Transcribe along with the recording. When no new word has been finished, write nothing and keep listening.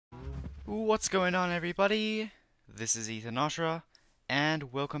What's going on, everybody? This is Ethan Oshra,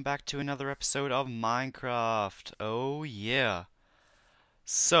 and welcome back to another episode of Minecraft. Oh yeah.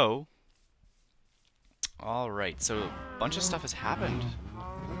 So, alright, so a bunch of stuff has happened.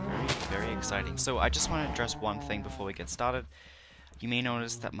 Very exciting. So I just want to address one thing before we get started. You may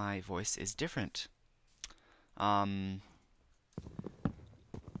notice that my voice is different. Um,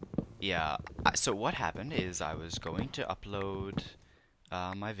 yeah, so what happened is I was going to upload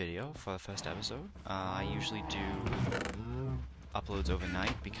my video for the first episode. I usually do uploads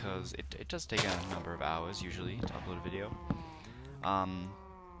overnight because it does take a number of hours usually to upload a video.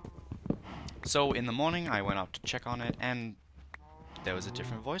 So in the morning I went out to check on it and there was a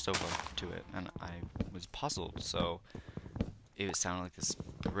different voiceover to it and I was puzzled. So it sounded like this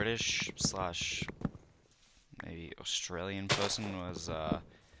British slash maybe Australian person was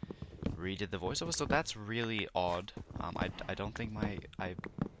redid the voiceover, so that's really odd. I don't think I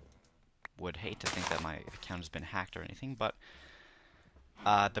would hate to think that my account has been hacked or anything, but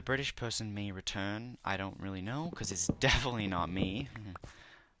the British person may return. I don't really know, because it's definitely not me.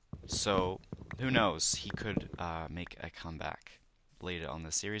 So, who knows? He could make a comeback later on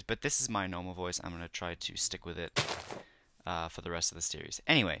the series, but this is my normal voice. I'm going to try to stick with it for the rest of the series.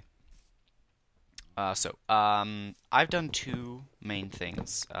 Anyway, I've done two main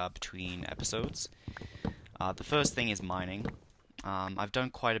things between episodes. The first thing is mining. I've done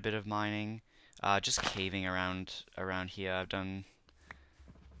quite a bit of mining, just caving around here. I've done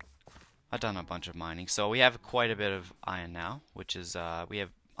a bunch of mining, so we have quite a bit of iron now, which is we have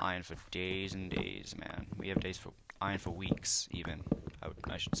iron for days and days, man. We have iron for weeks, even.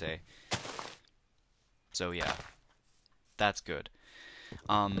 I should say. So yeah, that's good.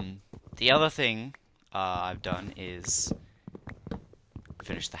 The other thing I've done is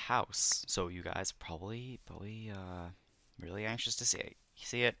finish the house. So you guys probably really anxious to see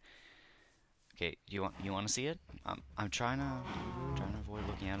it. Okay, you want to see it? I'm trying to avoid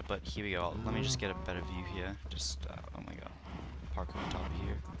looking at it, but here we go. Let me just get a better view here. Just oh my god, parkour on top of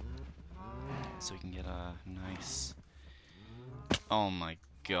here, so we can get a nice. Oh my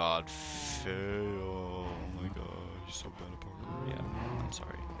god, fail! Oh my god, you're so bad at parkour. Yeah, I'm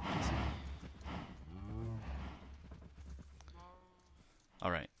sorry.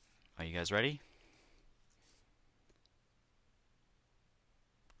 All right, are you guys ready?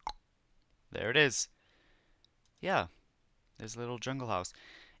 There it is. Yeah, there's a little jungle house.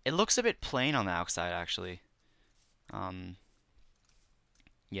 It looks a bit plain on the outside, actually.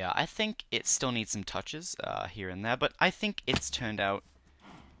 Yeah, I think it still needs some touches here and there, but I think it's turned out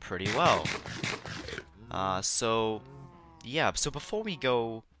pretty well. Yeah, so before we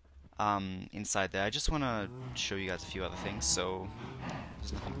go inside there, I just want to show you guys a few other things. So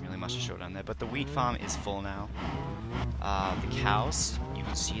there's nothing really much to show down there, but the wheat farm is full now. The cows, you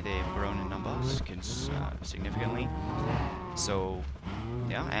can see they've grown in numbers significantly. So,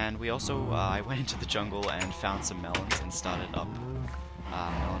 yeah, and we also, I went into the jungle and found some melons and started up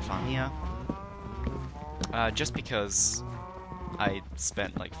melon farm here. Just because I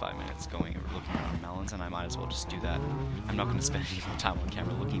spent like 5 minutes going and looking around melons, and I might as well just do that. I'm not going to spend any more time on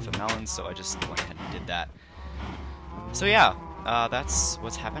camera looking for melons, so I just went ahead and did that. So yeah. That's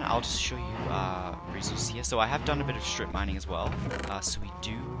what's happened. I'll just show you resources here. So I have done a bit of strip mining as well. So we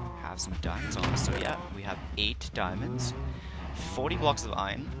do have some diamonds on us. So yeah, we have 8 diamonds, 40 blocks of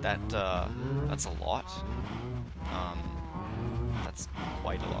iron. That's a lot. That's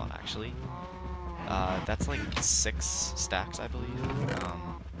quite a lot, actually. That's like 6 stacks, I believe.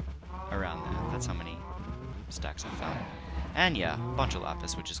 Around that. That's how many stacks I found. And yeah, a bunch of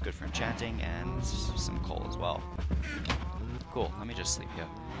lapis, which is good for enchanting, and some coal as well. Cool, let me just sleep here.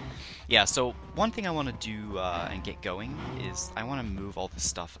 Yeah, so one thing I want to do and get going is I want to move all this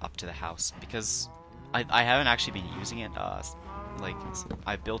stuff up to the house, because I haven't actually been using it. Like,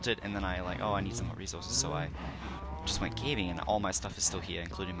 I built it and then I need some more resources, so I just went caving and all my stuff is still here,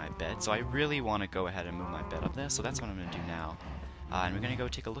 including my bed. So I really want to go ahead and move my bed up there, so that's what I'm going to do now. And we're going to go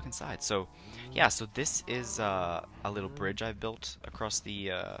take a look inside. So, yeah, so this is a little bridge I've built across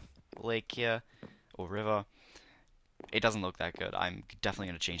the lake here, or river. It doesn't look that good. I'm definitely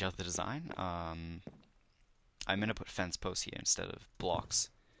going to change out the design. I'm going to put fence posts here instead of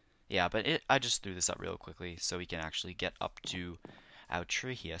blocks. Yeah, but I just threw this up real quickly so we can actually get up to our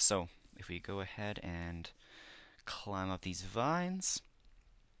tree here. So if we go ahead and climb up these vines.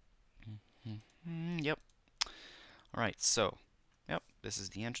 Yep. Alright, so, yep, this is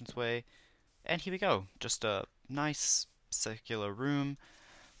the entranceway. And here we go. Just a nice circular room.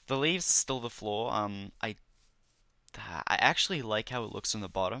 The leaves still the floor. I actually like how it looks on the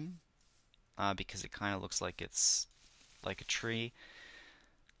bottom, because it kind of looks like it's like a tree.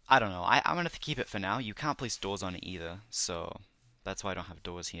 I don't know. I'm gonna keep it for now. You can't place doors on it either, so that's why I don't have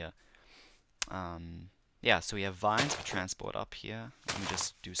doors here. Yeah, so we have vines for transport up here. Let me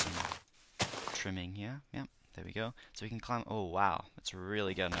just do some trimming here. Yep, there we go. So we can climb. Oh wow, it's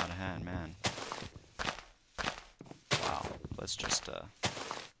really getting out of hand, man. Wow, let's just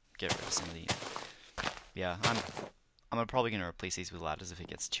get rid of some of these. Yeah, I'm probably gonna replace these with ladders if it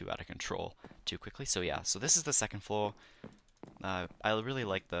gets too out of control too quickly. So yeah, so this is the second floor. I really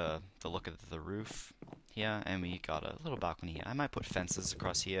like the look of the roof here, and we got a little balcony here. I might put fences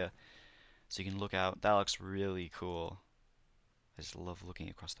across here so you can look out. That looks really cool. I just love looking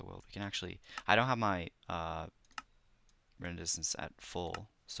across the world. We can actually, I don't have my render distance at full,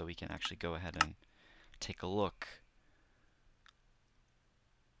 so we can actually go ahead and take a look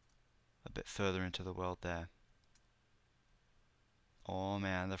a bit further into the world there. Oh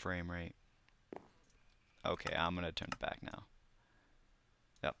man, the frame rate. Okay, I'm gonna turn it back now.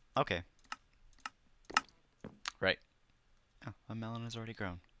 Yep, okay. Right. Oh, a melon has already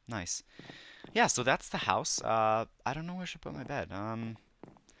grown. Nice. Yeah, so that's the house. I don't know where I should put my bed. We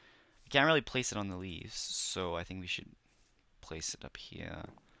can't really place it on the leaves, so I think we should place it up here.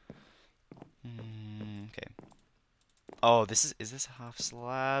 Okay. Oh, is this half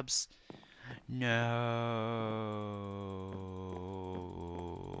slabs? No.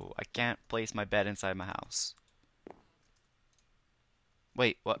 I can't place my bed inside my house.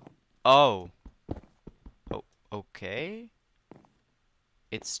 Wait, what? Oh. Oh, okay.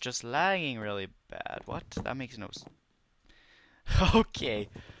 It's just lagging really bad. What? That makes no sense. Okay.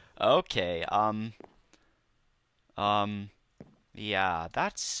 Okay. Yeah,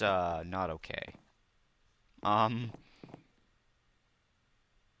 that's not okay.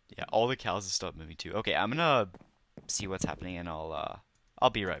 Yeah, all the cows have stopped moving too. Okay, I'm gonna see what's happening and I'll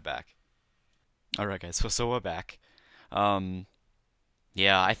be right back. Alright guys, so we're back.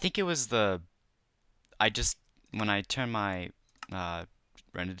 Yeah, I think it was when I turned my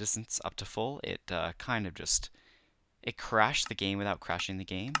render distance up to full, it kind of it crashed the game without crashing the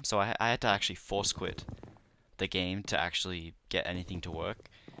game. So I had to actually force quit the game to actually get anything to work.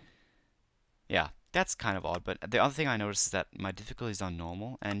 Yeah, that's kind of odd, but the other thing I noticed is that my difficulty is on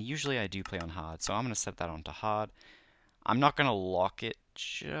normal, and usually I do play on hard, so I'm going to set that onto hard. I'm not going to lock it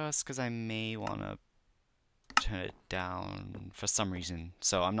just because I may want to turn it down for some reason,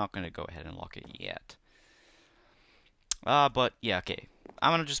 so I'm not going to go ahead and lock it yet. But yeah, okay.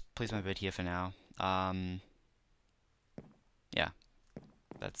 I'm going to just place my bed here for now. Yeah,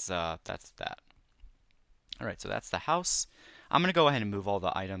 that's that. Alright, so that's the house. I'm going to go ahead and move all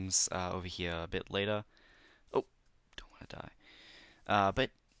the items over here a bit later. Oh, don't want to die.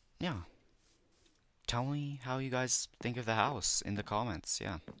 But, yeah. Tell me how you guys think of the house in the comments,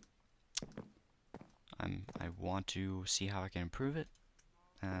 yeah. I want to see how I can improve it.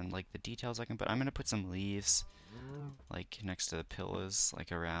 And, like, the details I can put. I'm going to put some leaves, like, next to the pillars,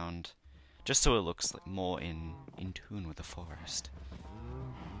 like, around. Just so it looks like more in tune with the forest.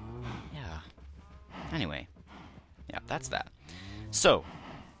 Yeah. Anyway. Yeah, that's that. So,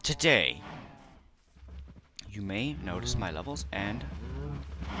 today, you may notice my levels, and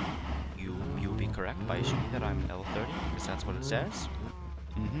you'll be correct by assuming that I'm level 30, because that's what it says.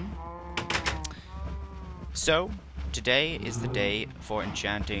 So, today is the day for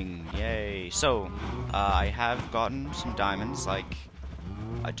enchanting. Yay! So, I have gotten some diamonds, like,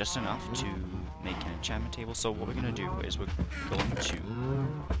 just enough to make an enchantment table. So what we're going to do is we're going to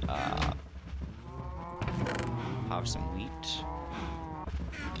have some wheat.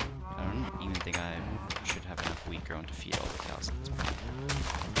 I don't even think I should have enough wheat grown to feed all the cows.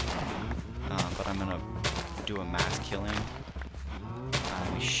 But I'm gonna do a mass killing.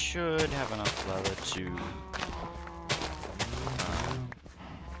 We should have enough leather to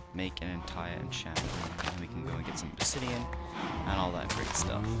make an entire enchantment, and we can go and get some obsidian and all that great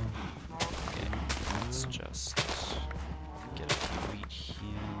stuff. Okay, let's just get a few wheat here.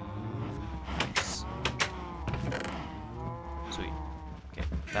 Nice. Sweet. Okay,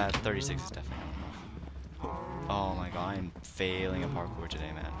 that 36 is definitely not enough. Oh my god, I'm failing at parkour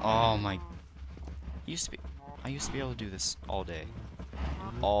today, man. Oh my... I used to be able to do this all day.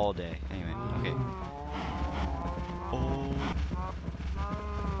 All day. Anyway, okay. Oh...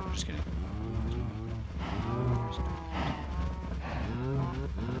 Just kidding.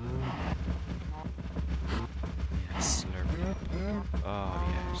 Yes, slurp. Oh,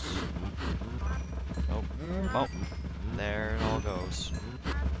 yes. Oh, oh, there it all goes.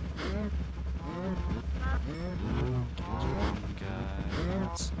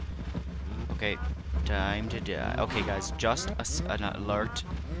 Guys. Okay, time to die. Okay, guys, just an alert.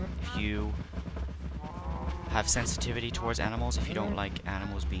 If you have sensitivity towards animals. If you don't like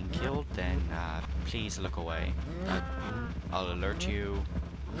animals being killed, then please look away. I'll alert you.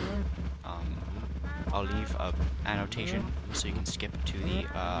 I'll leave a annotation so you can skip to the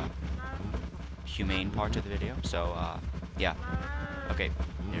humane part of the video. So yeah. Okay,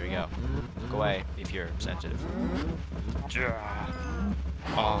 here we go. Look away if you're sensitive.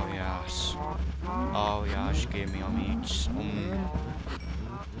 Oh yes. Oh yes, give me your meat.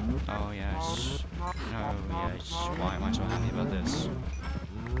 Oh yes. Oh yes. Why am I so happy about this?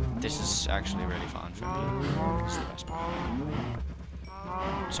 This is actually really fun for me. It's the best part.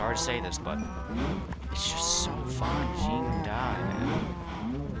 Sorry to say this, but it's just so fun seeing them die, man.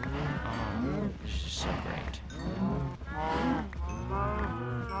 Oh, this is so great.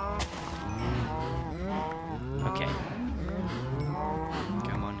 Okay.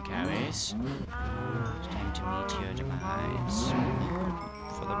 Come on, cowies. It's time to meet your demise.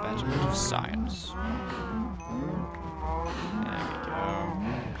 For the betterment of science. There we go.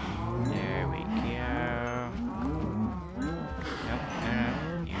 There we go.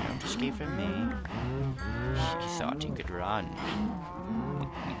 Nope, you don't escape from me. He thought he could run.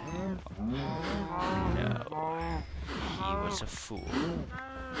 No. He was a fool.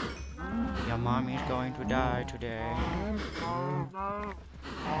 Your mommy's going to die today.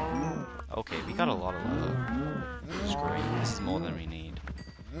 Okay, we got a lot of leather. It's great. This is more than we need.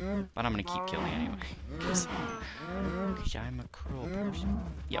 But I'm gonna keep killing anyway. Because I'm a cruel person.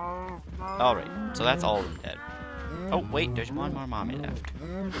 Yep. Alright, so that's all dead. Oh, wait, there's one more mommy left.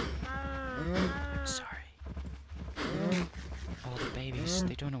 I'm sorry. All the babies,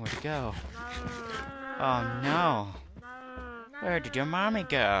 they don't know where to go. Oh no. Where did your mommy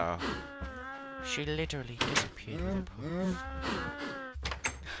go? She literally disappeared with a poof.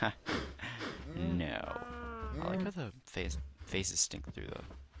 No. I like how the faces stink through the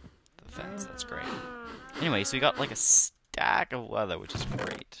fence. That's great. Anyway, so we got like a stack of leather, which is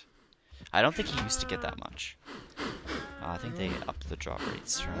great. I don't think he used to get that much. I think they upped the drop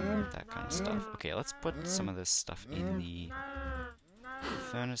rates from that kind of stuff. Okay, let's put some of this stuff in the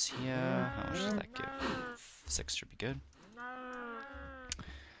furnace here. How much does that give? 6 should be good.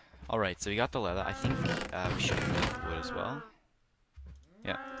 Alright, so we got the leather. I think we should make wood as well.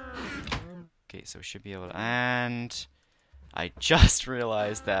 Yeah. Okay, so we should be able to... And I just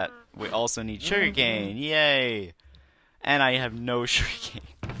realized that we also need sugarcane. Yay! And I have no sugarcane.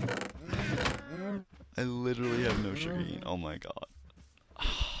 I literally have no sugarcane. Oh my god.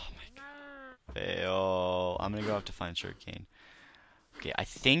 Oh my god. Fail. I'm gonna go have to find sugarcane. Okay, I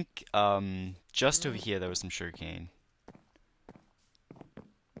think just over here there was some sugarcane.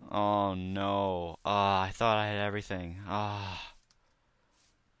 Oh no. Ah, I thought I had everything. Ah.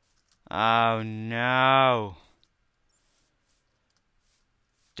 Oh no.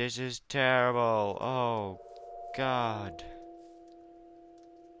 This is terrible. Oh god.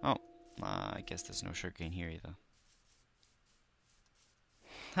 Oh, I guess there's no sugarcane here either.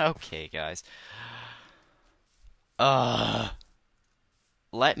 Okay, guys.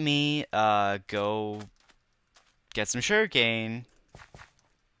 Let me go get some sugarcane.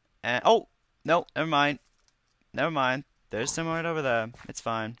 And oh no, never mind. Never mind. There's some right over there. It's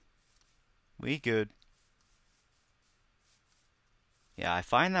fine. We good. Yeah, I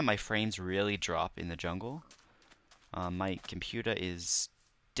find that my frames really drop in the jungle. My computer is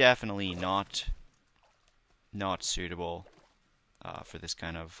definitely not suitable for this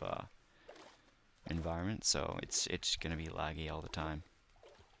kind of environment, so it's gonna be laggy all the time.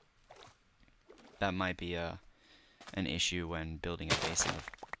 That might be an issue when building a base in the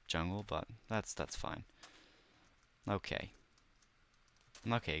jungle, but that's fine. Okay.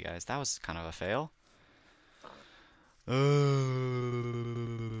 Okay, guys, that was kind of a fail.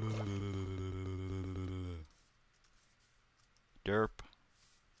 Derp.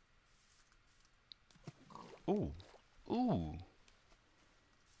 Ooh. Ooh.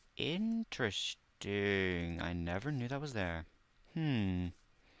 Interesting. I never knew that was there. The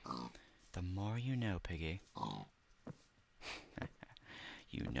more you know, Piggy.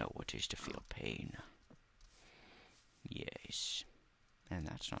 You know what is to feel pain. Yes. And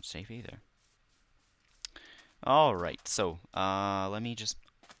that's not safe either. Alright, so, let me just...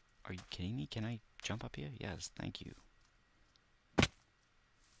 Are you kidding me? Can I jump up here? Yes, thank you.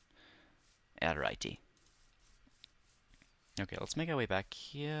 Alrighty. Okay, let's make our way back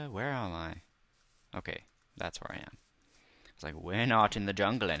here. Where am I? Okay, that's where I am. It's like, we're not in the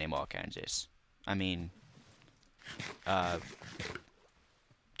jungle anymore, Kansas. I mean...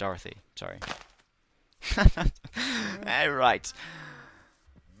 Dorothy, sorry. Alright.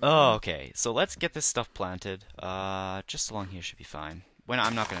 Oh, okay, so let's get this stuff planted. Just along here should be fine.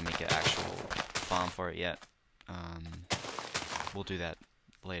 I'm not gonna make an actual farm for it yet. We'll do that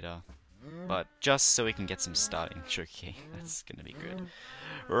later. But just so we can get some starting sugarcane. That's gonna be good.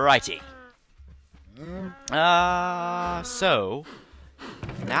 Righty. So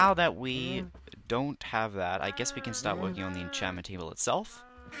now that we don't have that, I guess we can start working on the enchantment table itself.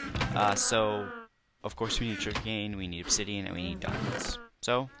 So of course we need sugarcane, we need obsidian, and we need diamonds.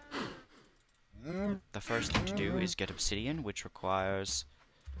 So the first thing to do is get obsidian, which requires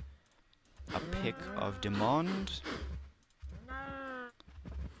a pick of diamond.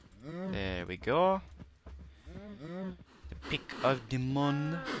 There we go. The pick of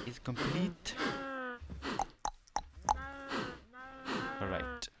diamond is complete.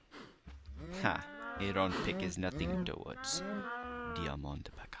 Alright. Ha! A round pick is nothing towards diamond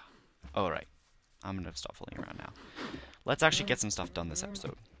picker. Alright. I'm gonna stop fooling around now. Let's actually get some stuff done this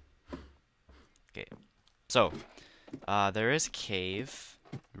episode. Okay. So, there is a cave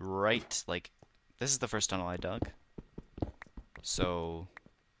right, like, this is the first tunnel I dug. So,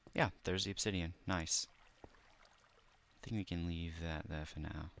 yeah, there's the obsidian. Nice. I think we can leave that there for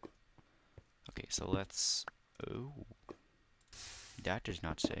now. Okay, so let's... Oh. That is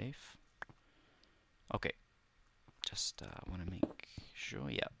not safe. Okay. Just want to make sure,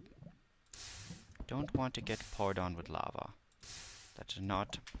 yeah. Don't want to get poured on with lava. That's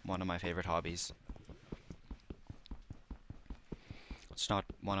not one of my favorite hobbies. It's not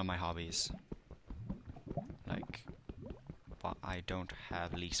one of my hobbies. Like, I don't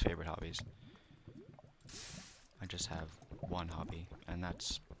have least favorite hobbies. I just have one hobby, and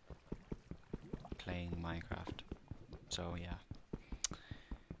that's playing Minecraft. So, yeah.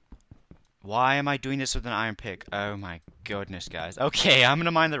 Why am I doing this with an iron pick? Oh my goodness, guys. Okay, I'm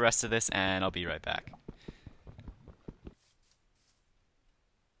gonna mine the rest of this, and I'll be right back.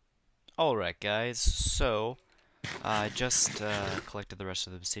 Alright, guys. So, I just collected the rest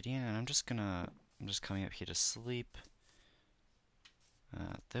of the obsidian, and I'm just coming up here to sleep.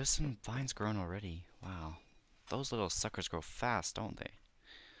 There's some vines growing already. Wow. Those little suckers grow fast, don't they?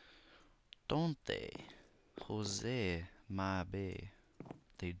 Don't they? Jose, my bae.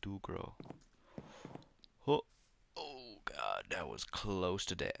 They do grow. Oh, oh god, that was close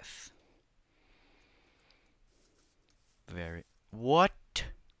to death. Very. What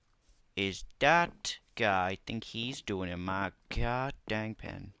is that guy think he's doing in my god dang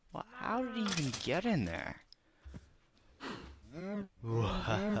pen? Well, how did he even get in there?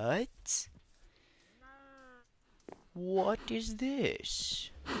 What? What is this?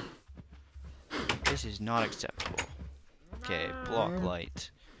 This is not acceptable. Okay, block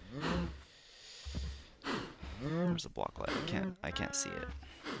light. Where's the block light? I can't see it.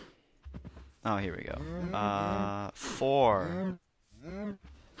 Oh, here we go. 4.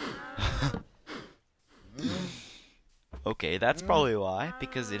 Okay, that's probably why,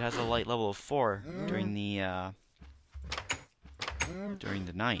 because it has a light level of 4 during the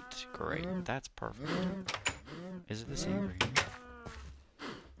night. Great, that's perfect. Is it the same for here?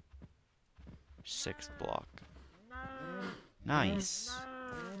 6th block. Nice.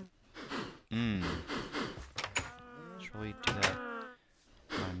 Should we do that?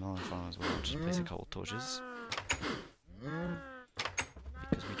 My melon farm as well. Just place a couple torches.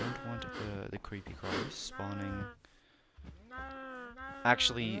 Because we don't want the creepy crawlies spawning.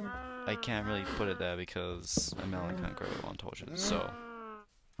 Actually, I can't really put it there because a melon can't grow on torches. So,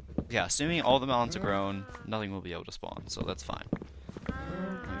 yeah, assuming all the melons are grown, nothing will be able to spawn. So that's fine.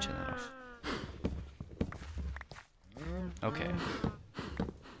 Let me turn that off. Okay.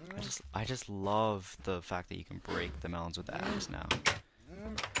 I just love the fact that you can break the melons with the axe now.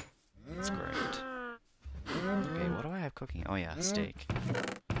 That's great. Okay, what do I have cooking? Oh yeah, steak.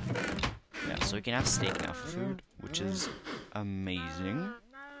 Yeah, so we can have steak now for food, which is amazing.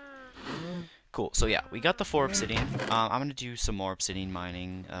 Cool, so yeah, we got the 4 obsidian. I'm gonna do some more obsidian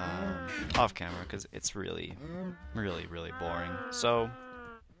mining off camera, because it's really boring. So,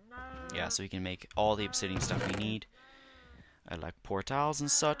 yeah, so we can make all the obsidian stuff we need. I like portals and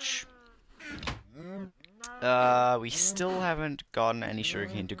such. We still haven't gotten any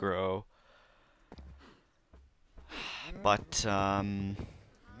sugarcane to grow. But,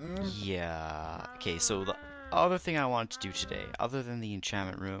 yeah. Okay, so the other thing I wanted to do today, other than the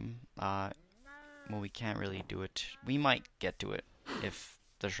enchantment room, well, we can't really do it. We might get to it if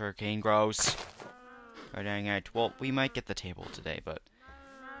the sugarcane grows. Oh, dang it. Well, we might get the table today, but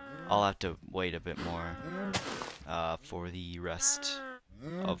I'll have to wait a bit more for the rest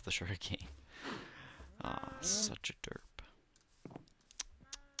of the sugarcane. Such a derp.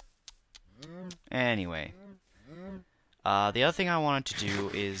 Anyway, the other thing I wanted to do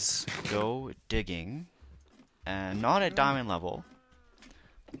is go digging, and not at diamond level,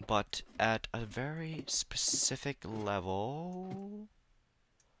 but at a very specific level.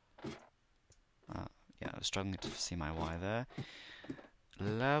 Yeah, I was struggling to see my Y there.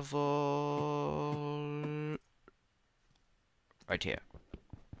 Level right here.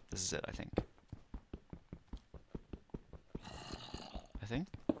 This is it, I think. I think.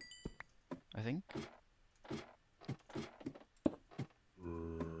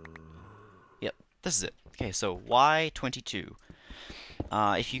 Yep, this is it. Okay, so Y22.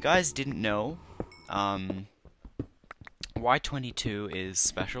 If you guys didn't know, Y22 is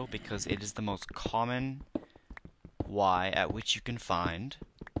special because it is the most common Y at which you can find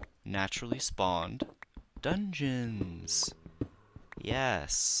naturally spawned dungeons.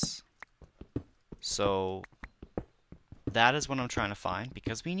 Yes. So that is what I'm trying to find,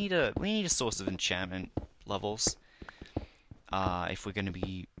 because we need a source of enchantment levels if we're going to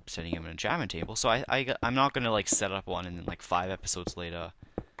be setting up an enchantment table. So I'm not going to like set up one and then like 5 episodes later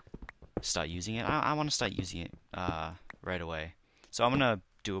start using it. I want to start using it right away. So I'm going to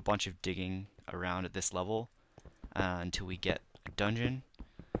do a bunch of digging around at this level until we get a dungeon.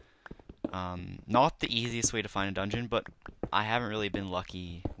 Not the easiest way to find a dungeon, but I haven't really been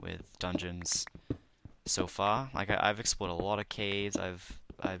lucky with dungeons so far. Like I've explored a lot of caves. I've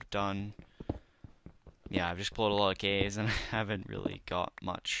just explored a lot of caves, and I haven't really got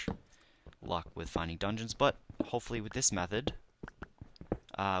much luck with finding dungeons. But hopefully with this method,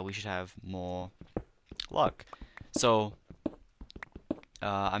 we should have more luck. So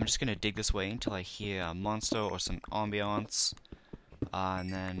I'm just gonna dig this way until I hear a monster or some ambiance,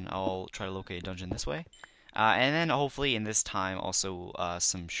 and then I'll try to locate a dungeon this way. And then hopefully in this time also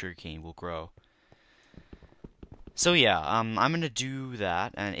some sugarcane will grow. So yeah, I'm gonna do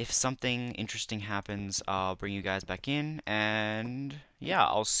that, and if something interesting happens, I'll bring you guys back in, and yeah,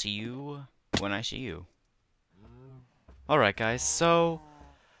 I'll see you when I see you. Alright guys, so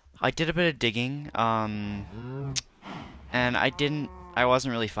I did a bit of digging, and I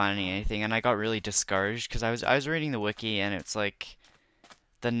wasn't really finding anything, and I got really discouraged because I was reading the wiki, and it's like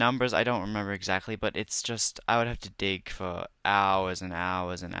the numbers I don't remember exactly, but it's just I would have to dig for hours and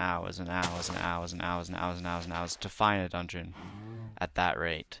hours and hours and hours and hours and hours and hours and hours and hours to find a dungeon at that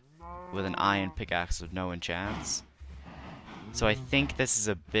rate with an iron pickaxe with no enchants. So I think this is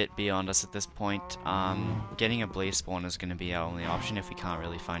a bit beyond us at this point. Getting a blaze spawn is going to be our only option if we can't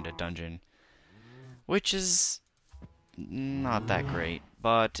really find a dungeon, which is not that great,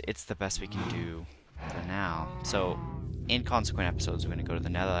 but it's the best we can do for now. So in consequent episodes, we're going to go to the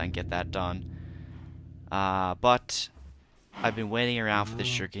nether and get that done. But I've been waiting around for this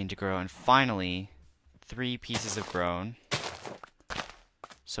sugarcane to grow, and finally 3 pieces have grown,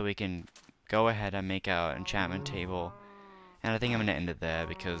 so we can go ahead and make our enchantment table. And I think I'm going to end it there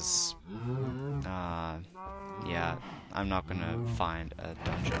because yeah, I'm not going to find a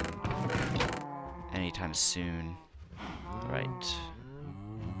dungeon anytime soon. Right.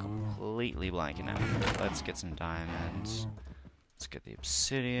 Completely blanking out. Let's get some diamonds. Let's get the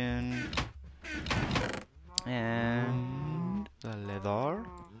obsidian. And the leather.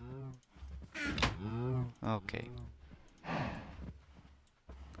 Okay.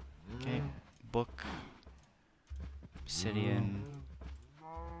 Okay. Book. Obsidian.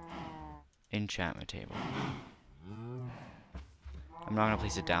 Enchantment table. I'm not gonna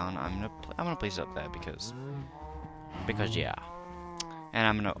place it down. I'm gonna place it up there because yeah. And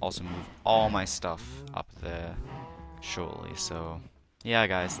I'm gonna also move all my stuff up there shortly. So yeah,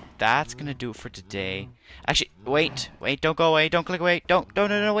 guys, that's gonna do it for today. Actually, wait, don't go away, don't click away, no,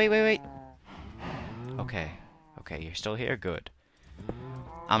 wait. Okay, you're still here, good.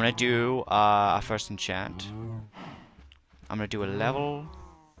 I'm gonna do a first enchant. I'm gonna do a level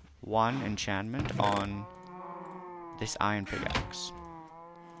 1 enchantment on this iron pickaxe.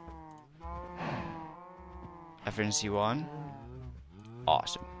 Efficiency 1.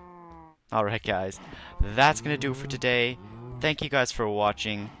 Awesome. Alright guys, that's gonna do it for today. Thank you guys for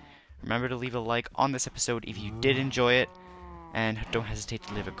watching. Remember to leave a like on this episode if you did enjoy it, and don't hesitate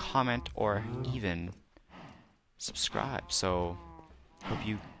to leave a comment or even subscribe. So, hope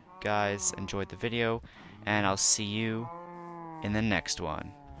you guys enjoyed the video, and I'll see you in the next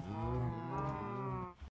one.